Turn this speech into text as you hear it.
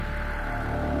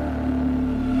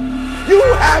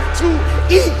have to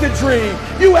eat the dream.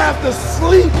 You have to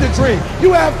sleep the dream.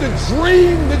 You have to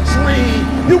dream the dream.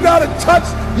 You got to touch.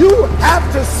 You have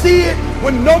to see it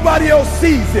when nobody else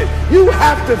sees it. You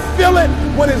have to feel it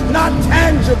when it's not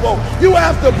tangible. You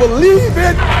have to believe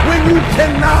it when you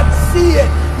cannot see it.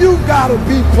 You got to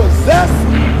be possessed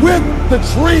with the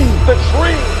dream. The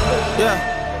dream. Yeah.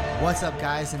 What's up,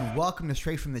 guys, and welcome to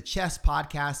Straight from the Chest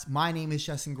podcast. My name is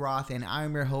Justin Groth, and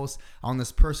I'm your host on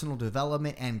this personal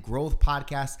development and growth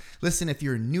podcast. Listen, if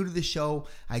you're new to the show,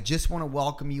 I just want to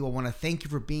welcome you. I want to thank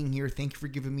you for being here. Thank you for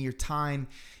giving me your time.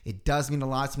 It does mean a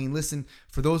lot to me. Listen,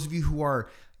 for those of you who are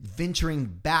venturing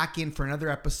back in for another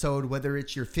episode, whether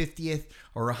it's your 50th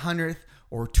or 100th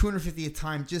or 250th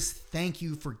time, just thank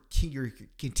you for your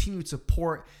continued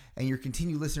support and your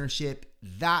continued listenership.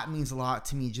 That means a lot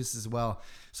to me just as well.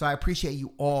 So I appreciate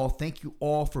you all. Thank you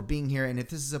all for being here. And if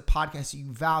this is a podcast that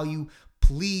you value,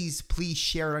 please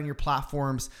share it on your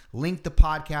platforms. Link the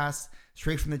podcast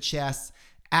Straight from the Chest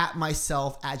at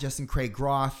myself, at Justin Craig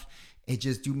Groth. It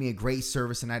just do me a great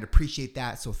service, and I'd appreciate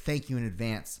that. So thank you in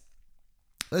advance.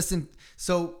 Listen,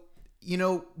 so,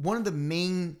 one of the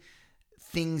main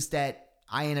things that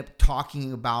I end up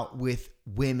talking about with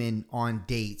women on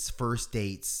dates, first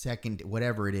dates, second,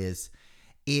 whatever it is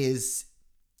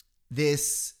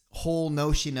this whole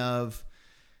notion of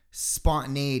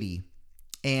spontaneity.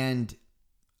 And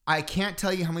I can't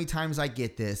tell you how many times I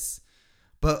get this,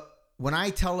 but when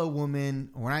I tell a woman,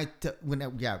 for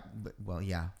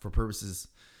purposes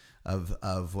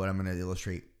of what I'm going to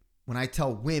illustrate, when I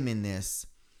tell women this,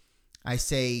 I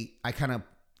kind of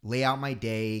lay out my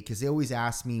day, because they always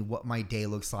ask me what my day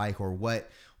looks like or what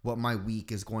my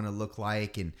week is going to look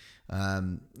like, and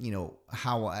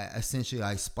how I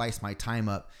splice my time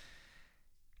up.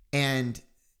 And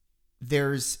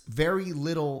there's very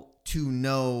little to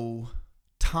no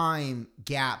time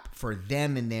gap for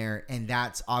them in there, and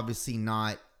that's obviously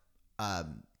not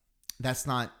that's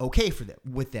not okay for them,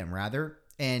 with them rather,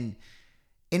 and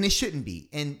it shouldn't be.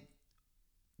 And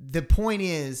the point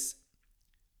is,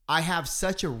 I have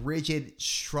such a rigid,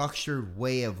 structured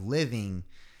way of living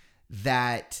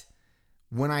that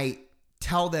when I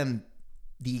tell them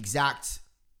the exact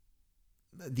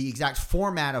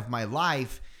format of my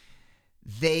life,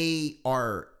 they're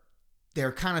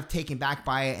kind of taken back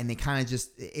by it, and they kind of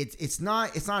just, it's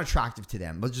not attractive to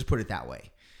them. Let's just put it that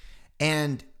way.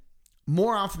 And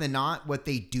more often than not, what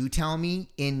they do tell me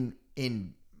in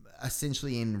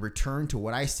essentially in return to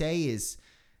what I say is,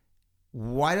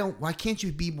 why can't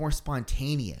you be more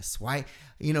spontaneous? Why,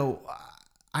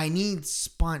 I need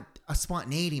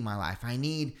spontaneity in my life.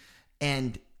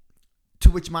 And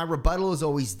to which my rebuttal is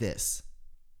always this.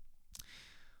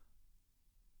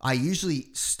 I usually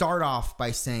start off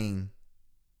by saying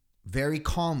very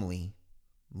calmly,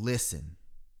 listen,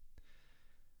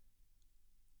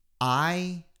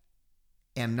 I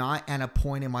am not at a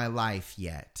point in my life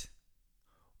yet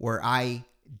where I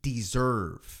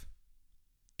deserve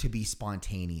to be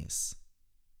spontaneous.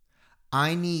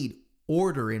 I need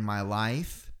order in my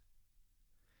life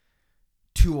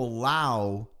to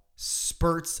allow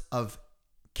spurts of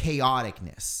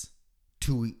chaoticness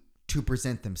to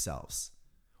present themselves,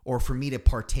 or for me to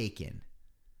partake in.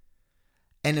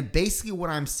 And basically what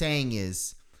I'm saying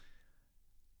is,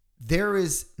 there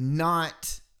is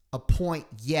not a point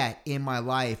yet in my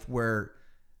life where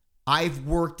I've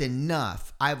worked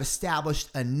enough, I've established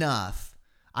enough,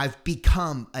 I've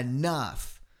become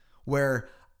enough where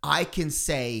I can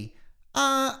say,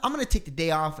 I'm going to take the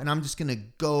day off and I'm just going to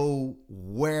go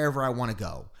wherever I want to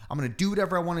go. I'm going to do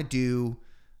whatever I want to do.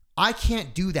 I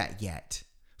can't do that yet,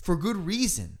 for good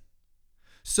reason.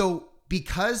 So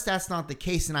because that's not the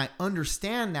case, and I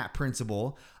understand that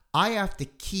principle, I have to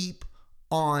keep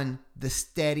on the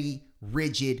steady,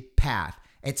 rigid path.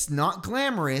 It's not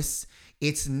glamorous.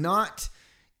 It's not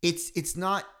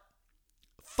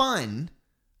fun,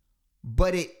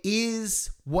 but it is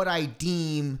what I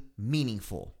deem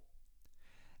meaningful.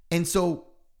 And so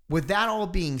with that all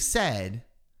being said,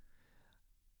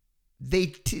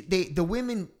 the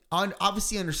women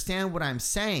obviously understand what I'm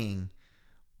saying,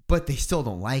 but they still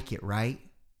don't like it, right?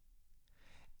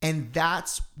 And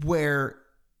that's where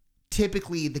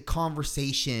typically the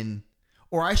conversation,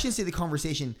 or I shouldn't say the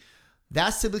conversation,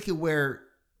 that's typically where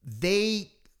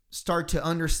they start to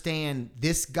understand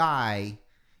this guy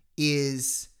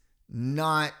is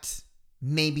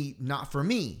maybe not for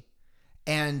me.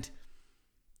 And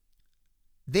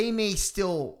they may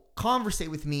still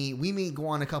conversate with me. We may go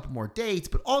on a couple more dates,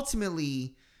 but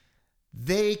ultimately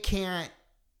they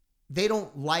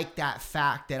don't like that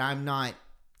fact that I'm not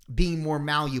being more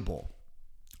malleable.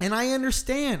 And I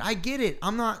understand. I get it.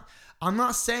 I'm not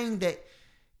saying that,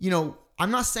 I'm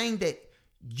not saying that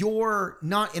you're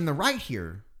not in the right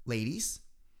here, ladies.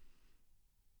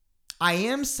 I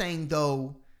am saying,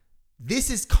 though, this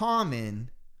is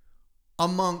common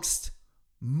amongst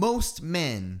most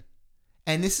men.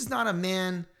 And this is not a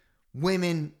man,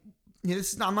 women,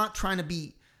 I'm not trying to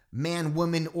be man,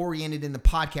 woman oriented in the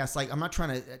podcast. Like, I'm not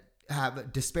trying to have a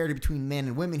disparity between men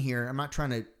and women here. I'm not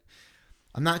trying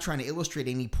to illustrate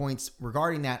any points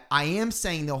regarding that. I am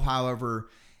saying, though, however,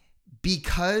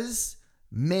 because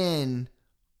men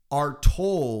are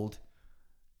told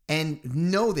and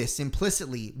know this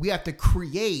implicitly, we have to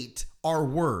create our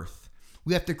worth.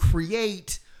 We have to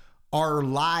create our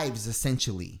lives,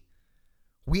 essentially.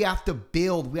 We have to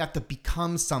build. We have to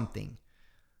become something.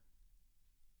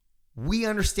 We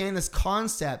understand this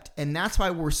concept, and that's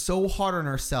why we're so hard on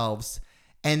ourselves,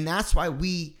 and that's why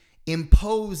we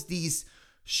impose these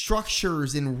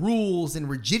structures and rules and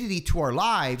rigidity to our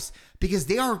lives, because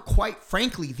they are, quite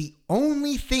frankly, the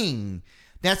only thing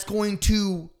that's going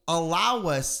to allow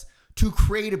us to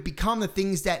create and become the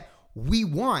things that we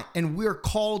want and we're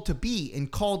called to be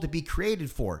and called to be created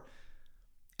for.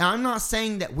 And I'm not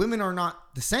saying that women are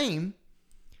not the same.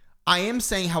 I am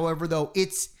saying, however, though,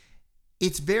 it's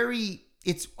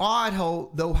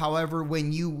odd though, however,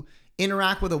 when you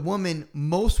interact with a woman,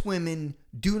 most women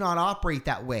do not operate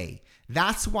that way.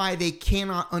 That's why they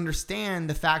cannot understand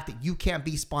the fact that you can't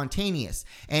be spontaneous.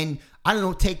 And I don't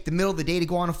know, take the middle of the day to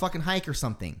go on a fucking hike or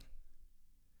something.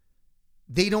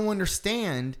 They don't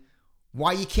understand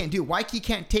why you can't do it. Why you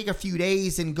can't take a few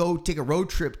days and go take a road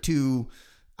trip to,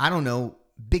 I don't know,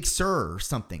 Big Sur or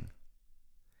something.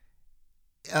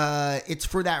 It's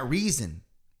for that reason,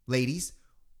 ladies.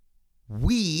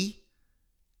 We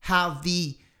have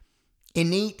the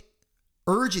innate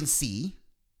urgency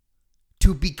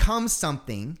to become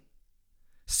something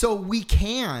so we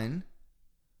can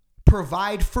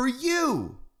provide for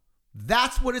you.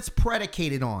 That's what it's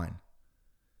predicated on.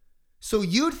 So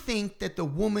you'd think that the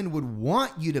woman would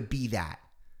want you to be that.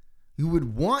 You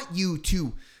would want you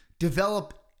to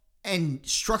develop and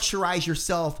structurize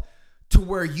yourself to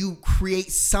where you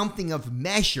create something of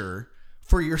measure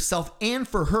for yourself and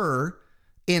for her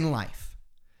in life.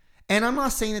 And I'm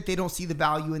not saying that they don't see the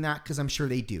value in that, because I'm sure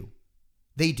they do.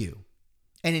 They do.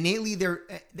 And innately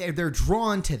they're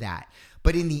drawn to that.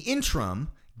 But in the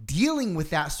interim, dealing with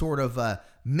that sort of a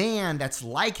man that's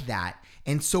like that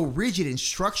and so rigid and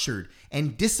structured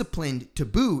and disciplined to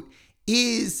boot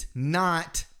is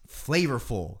not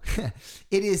flavorful.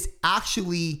 It is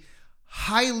actually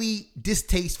highly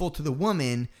distasteful to the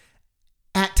woman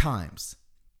at times.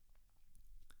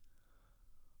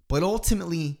 But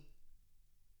ultimately,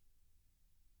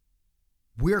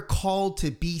 we're called to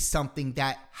be something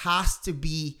that has to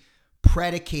be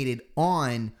predicated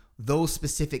on those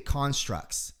specific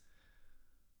constructs.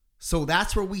 So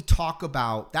that's where we talk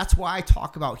about, that's why I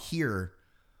talk about here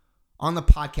on the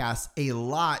podcast a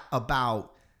lot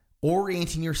about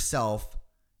orienting yourself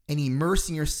and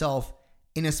immersing yourself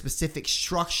in a specific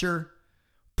structure,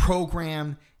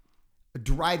 program,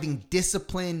 deriving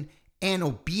discipline and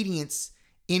obedience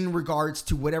in regards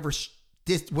to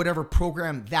whatever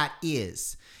program that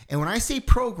is. And when I say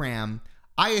program,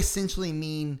 I essentially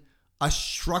mean a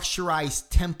structurized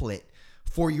template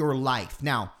for your life.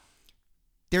 Now,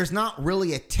 there's not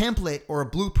really a template or a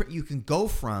blueprint you can go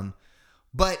from,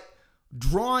 but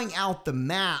drawing out the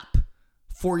map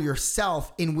for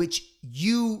yourself in which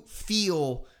you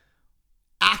feel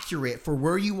accurate for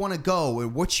where you want to go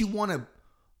and what you want to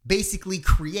basically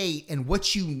create and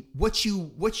what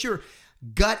your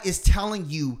gut is telling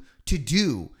you to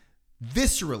do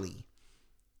viscerally.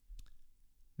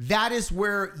 That is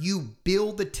where you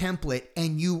build the template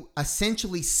and you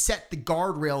essentially set the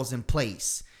guardrails in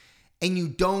place, and you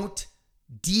don't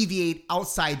deviate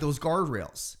outside those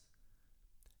guardrails.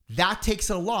 That takes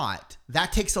a lot.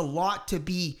 That takes a lot to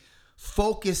be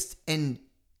focused and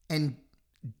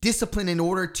disciplined in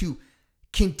order to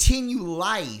continue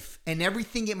life and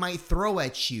everything it might throw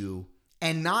at you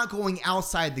and not going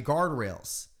outside the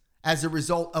guardrails as a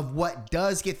result of what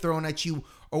does get thrown at you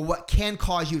or what can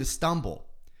cause you to stumble.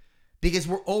 Because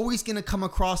we're always going to come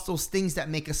across those things that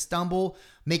make us stumble,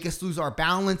 make us lose our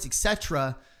balance,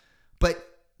 etc. But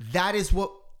that is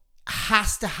what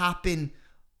has to happen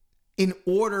in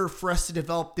order for us to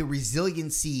develop the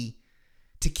resiliency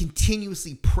to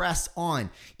continuously press on.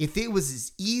 If it was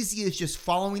as easy as just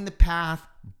following the path,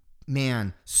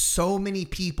 man, so many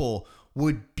people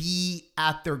would be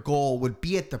at their goal, would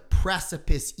be at the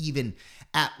precipice even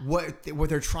at what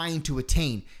they're trying to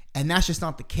attain. And that's just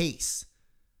not the case.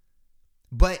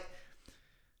 But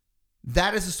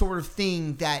that is the sort of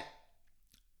thing that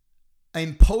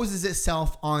imposes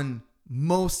itself on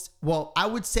I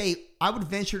would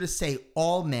venture to say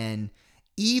all men,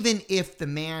 even if the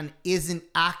man isn't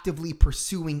actively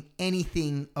pursuing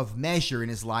anything of measure in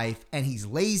his life and he's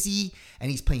lazy and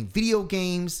he's playing video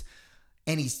games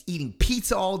and he's eating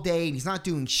pizza all day and he's not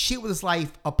doing shit with his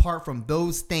life apart from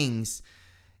those things,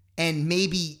 and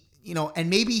maybe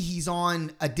he's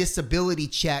on a disability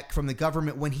check from the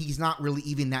government when he's not really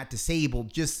even that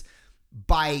disabled, just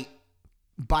by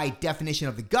definition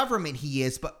of the government he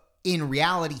is, but in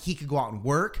reality he could go out and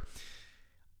work.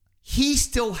 He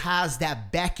still has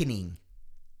that beckoning,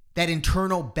 that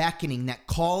internal beckoning that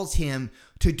calls him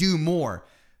to do more.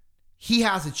 He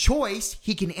has a choice.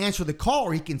 He can answer the call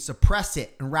or he can suppress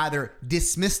it and rather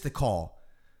dismiss the call.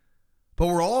 But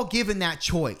we're all given that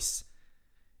choice.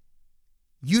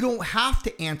 You don't have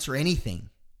to answer anything.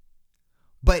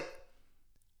 But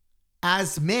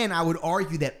as men, I would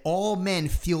argue that all men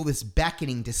feel this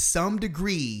beckoning to some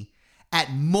degree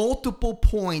at multiple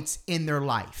points in their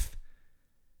life.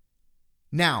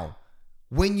 Now,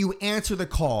 when you answer the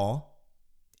call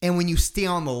and when you stay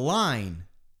on the line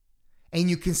and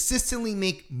you consistently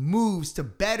make moves to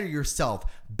better yourself,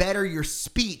 better your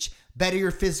speech, better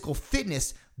your physical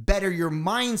fitness, better your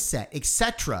mindset,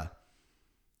 etc.,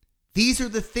 these are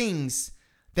the things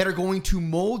that are going to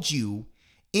mold you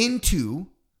into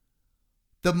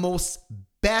the most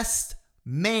best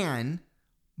man,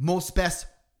 most best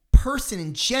person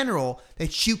in general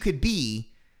that you could be.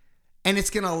 And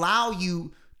it's going to allow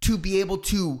you to be able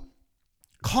to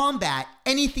combat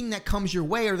anything that comes your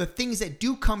way or the things that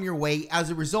do come your way as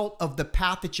a result of the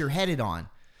path that you're headed on.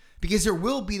 Because there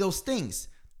will be those things.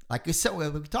 Like I said, we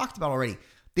talked about already.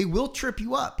 They will trip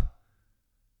you up.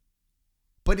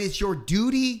 But it's your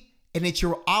duty and it's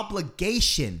your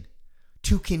obligation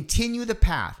to continue the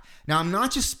path. Now, I'm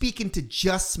not just speaking to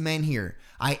just men here.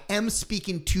 I am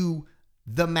speaking to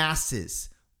the masses.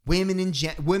 Women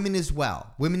as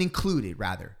well. Women included,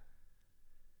 rather.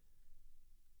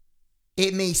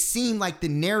 It may seem like the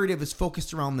narrative is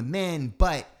focused around the men,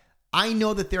 but I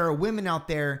know that there are women out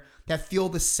there that feel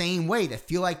the same way, that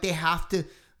feel like they have to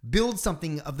build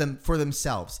something of them for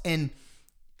themselves. And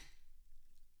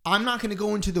I'm not going to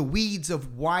go into the weeds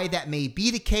of why that may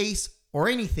be the case or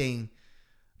anything,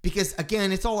 because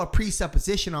again, it's all a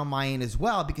presupposition on my end as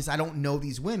well, because I don't know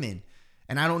these women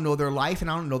and I don't know their life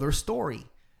and I don't know their story.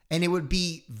 And it would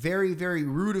be very, very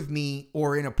rude of me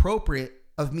or inappropriate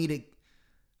of me to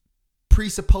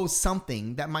presuppose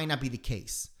something that might not be the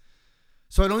case.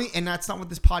 So and that's not what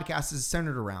this podcast is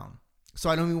centered around. So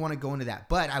I don't even want to go into that.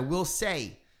 But I will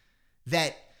say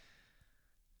that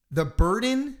the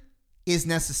burden is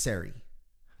necessary.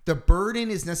 The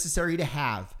burden is necessary to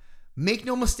have. Make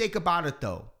no mistake about it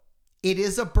though. It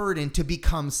is a burden to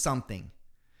become something.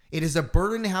 It is a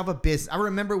burden to have a business. I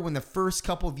remember when the first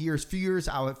couple of years,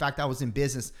 in fact, I was in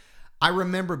business. I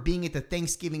remember being at the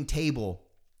Thanksgiving table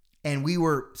and we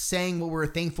were saying what we were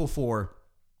thankful for.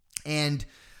 And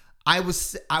I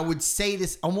would say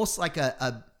this almost like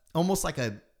a what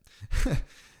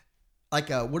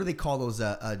do they call those?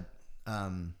 A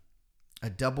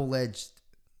double-edged,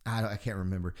 I can't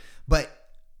remember, but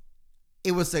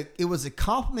it was a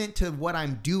compliment to what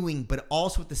I'm doing, but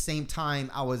also at the same time,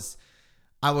 I was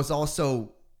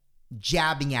also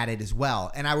jabbing at it as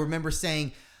well. And I remember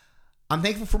saying, I'm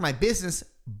thankful for my business,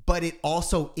 but it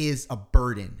also is a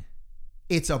burden.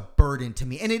 It's a burden to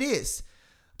me. And it is.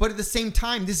 But at the same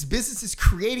time, this business is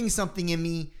creating something in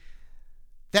me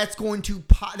that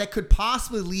could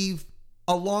possibly leave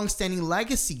a long-standing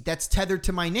legacy that's tethered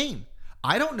to my name.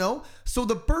 I don't know. So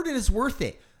the burden is worth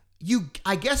it.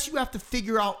 I guess you have to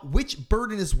figure out which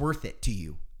burden is worth it to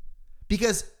you.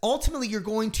 Because ultimately you're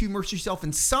going to immerse yourself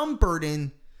in some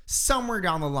burden somewhere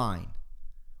down the line.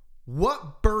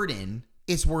 What burden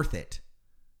is worth it?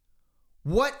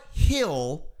 What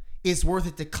hill is worth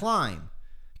it to climb?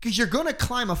 Because you're going to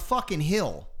climb a fucking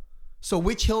hill. So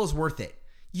which hill is worth it?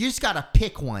 You just got to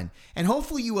pick one. And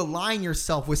hopefully you align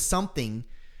yourself with something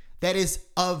that is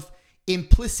of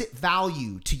implicit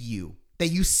value to you, that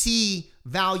you see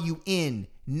value in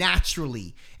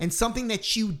naturally, and something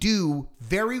that you do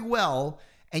very well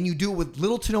and you do it with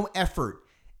little to no effort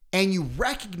and you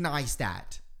recognize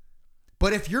that.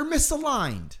 But if you're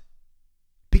misaligned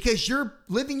because you're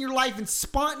living your life in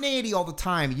spontaneity all the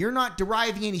time, you're not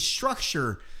deriving any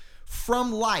structure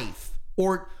from life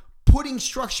or putting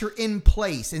structure in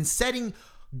place and setting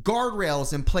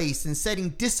guardrails in place and setting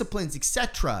disciplines,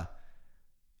 etc.,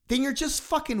 then you're just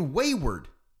fucking wayward.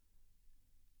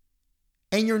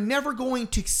 And you're never going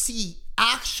to see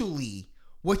actually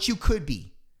what you could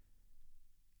be.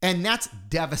 And that's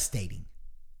devastating.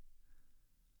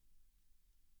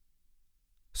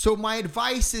 So my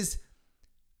advice is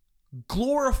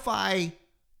glorify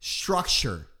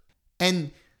structure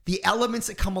and the elements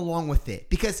that come along with it,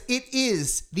 because it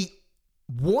is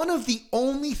one of the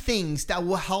only things that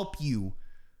will help you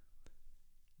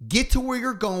get to where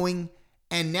you're going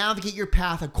and navigate your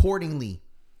path accordingly.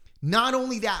 Not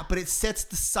only that, but it sets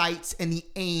the sights and the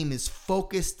aim is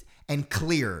focused and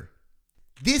clear.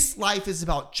 This life is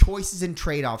about choices and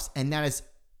trade-offs, and that is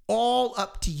all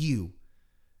up to you.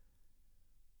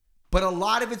 But a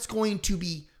lot of it's going to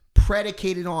be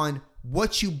predicated on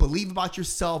what you believe about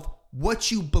yourself,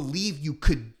 what you believe you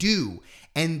could do,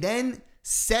 and then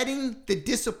setting the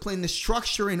discipline, the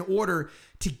structure in order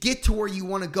to get to where you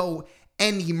want to go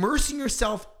and immersing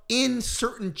yourself in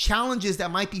certain challenges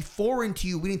that might be foreign to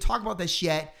you. We didn't talk about this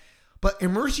yet, but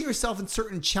immersing yourself in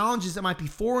certain challenges that might be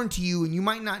foreign to you and you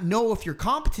might not know if you're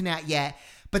competent at yet,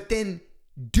 but then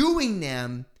doing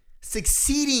them,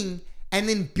 succeeding, and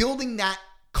then building that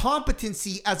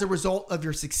competency as a result of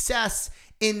your success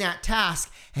in that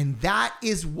task. And that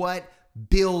is what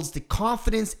builds the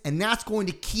confidence, and that's going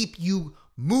to keep you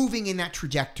moving in that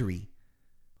trajectory.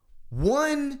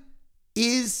 One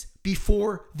is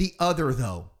before the other,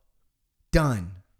 though. Done.